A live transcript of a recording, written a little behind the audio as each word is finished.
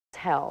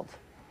held.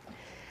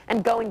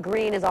 And going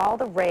green is all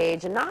the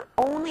rage, and not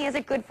only is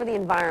it good for the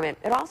environment,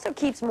 it also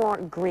keeps more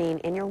green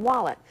in your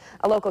wallet.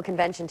 A local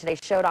convention today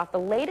showed off the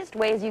latest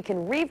ways you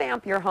can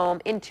revamp your home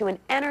into an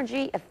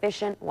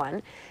energy-efficient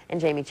one, and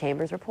Jamie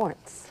Chambers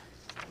reports.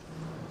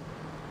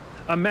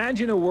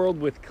 Imagine a world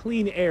with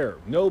clean air,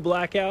 no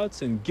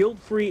blackouts, and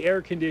guilt-free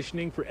air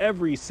conditioning for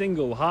every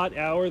single hot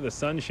hour the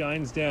sun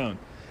shines down.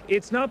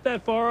 It's not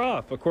that far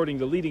off, according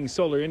to leading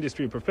solar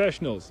industry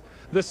professionals.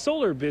 The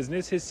solar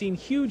business has seen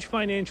huge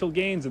financial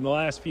gains in the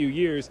last few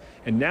years,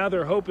 and now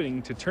they're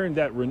hoping to turn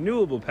that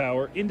renewable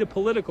power into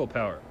political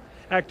power.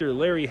 Actor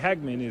Larry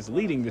Hagman is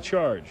leading the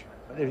charge.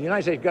 If the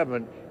United States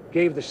government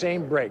gave the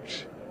same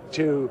brakes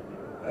to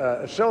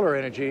solar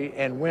energy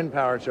and wind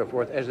power and so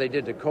forth as they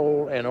did to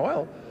coal and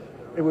oil,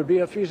 it would be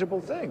a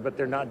feasible thing, but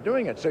they're not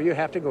doing it. So you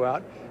have to go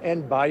out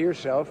and buy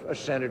yourself a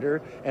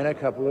senator and a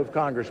couple of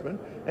congressmen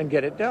and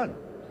get it done.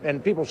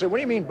 And people say, what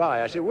do you mean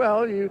buy? I say,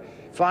 well, you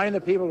find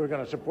the people who are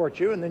going to support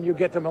you and then you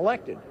get them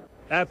elected.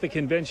 At the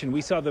convention,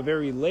 we saw the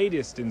very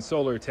latest in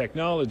solar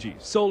technology,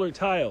 solar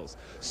tiles,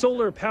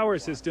 solar power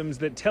systems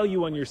that tell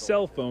you on your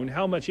cell phone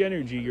how much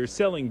energy you're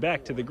selling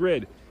back to the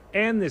grid,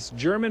 and this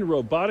German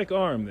robotic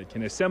arm that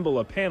can assemble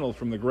a panel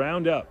from the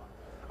ground up.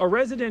 A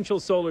residential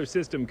solar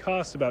system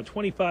costs about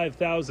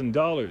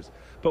 $25,000,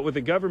 but with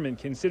the government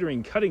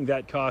considering cutting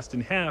that cost in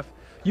half,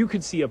 you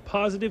could see a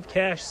positive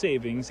cash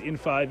savings in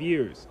 5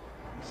 years.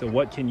 So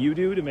what can you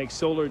do to make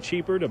solar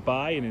cheaper to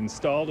buy and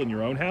install in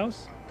your own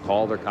house?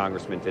 Call their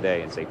congressman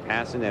today and say,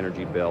 pass an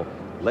energy bill.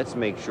 Let's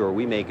make sure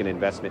we make an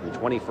investment in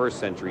 21st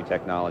century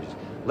technologies.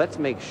 Let's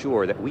make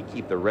sure that we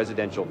keep the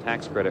residential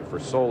tax credit for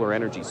solar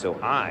energy so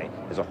I,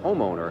 as a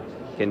homeowner,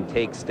 can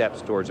take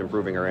steps towards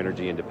improving our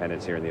energy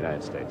independence here in the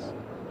United States.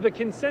 The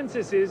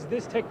consensus is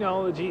this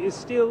technology is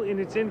still in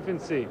its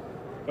infancy,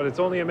 but it's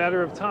only a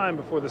matter of time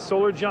before the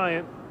solar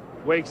giant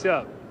wakes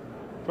up.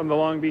 From the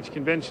Long Beach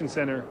Convention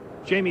Center,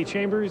 Jamie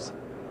Chambers,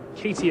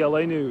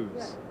 KTLA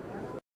News.